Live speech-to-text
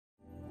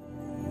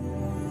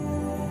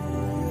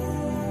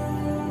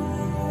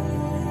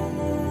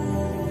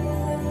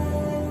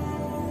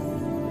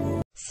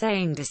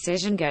saying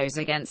decision goes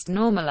against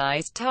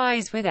normalized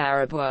ties with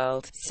Arab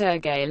world.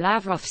 Sergei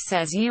Lavrov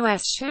says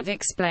U.S. should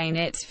explain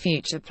its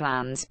future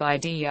plans by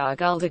Dr.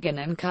 Guldagan.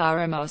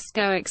 Ankara.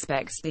 Moscow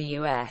expects the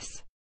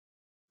U.S.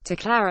 to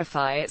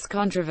clarify its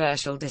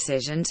controversial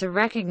decision to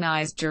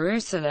recognize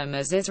Jerusalem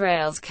as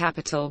Israel's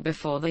capital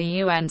before the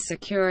UN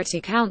Security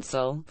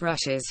Council,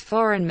 Russia's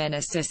foreign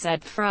minister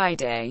said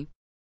Friday.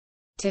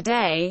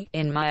 Today,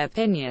 in my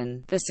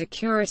opinion, the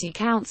Security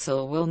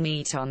Council will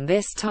meet on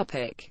this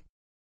topic.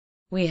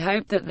 We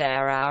hope that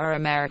our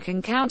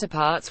American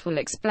counterparts will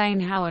explain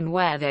how and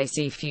where they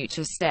see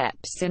future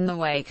steps in the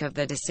wake of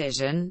the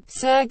decision,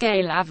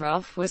 Sergei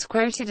Lavrov was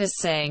quoted as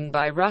saying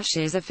by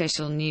Russia's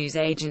official news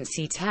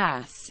agency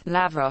TASS.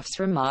 Lavrov's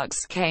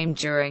remarks came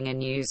during a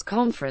news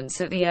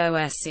conference at the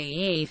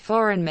OSCE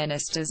foreign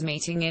ministers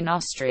meeting in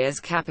Austria's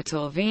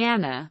capital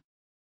Vienna.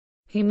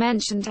 He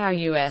mentioned how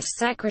U.S.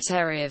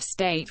 Secretary of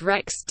State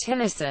Rex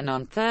Tillerson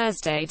on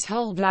Thursday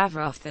told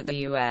Lavrov that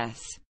the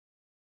U.S.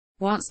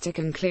 wants to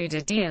conclude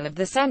a deal of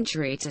the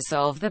century to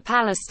solve the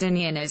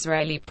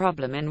Palestinian-Israeli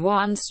problem in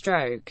one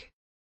stroke.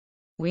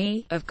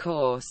 We, of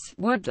course,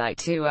 would like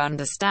to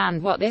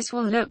understand what this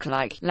will look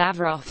like,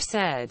 Lavrov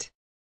said.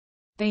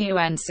 The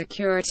UN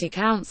Security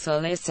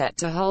Council is set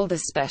to hold a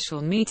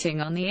special meeting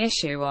on the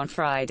issue on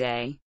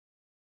Friday.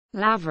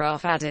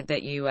 Lavrov added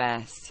that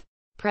U.S.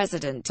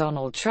 President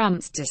Donald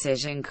Trump's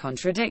decision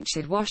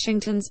contradicted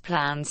Washington's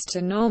plans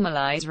to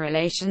normalize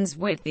relations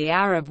with the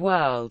Arab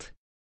world.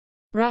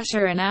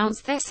 Russia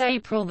announced this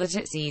April that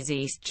it sees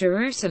East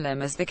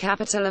Jerusalem as the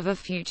capital of a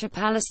future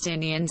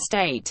Palestinian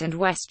state and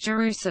West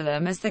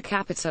Jerusalem as the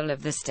capital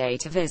of the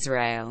State of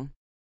Israel.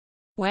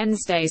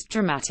 Wednesday's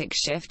dramatic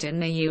shift in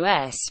the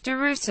U.S.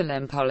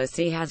 Jerusalem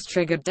policy has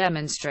triggered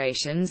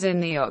demonstrations in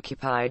the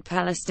occupied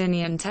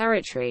Palestinian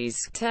territories,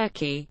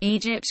 Turkey,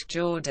 Egypt,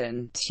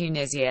 Jordan,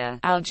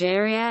 Tunisia,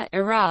 Algeria,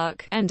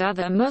 Iraq, and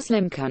other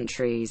Muslim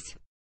countries.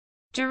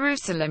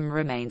 Jerusalem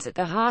remains at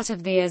the heart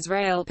of the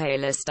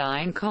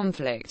Israel-Palestine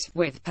conflict,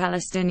 with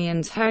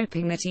Palestinians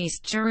hoping that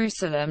East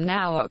Jerusalem,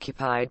 now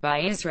occupied by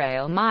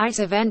Israel, might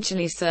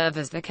eventually serve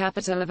as the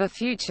capital of a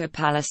future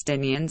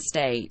Palestinian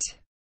state.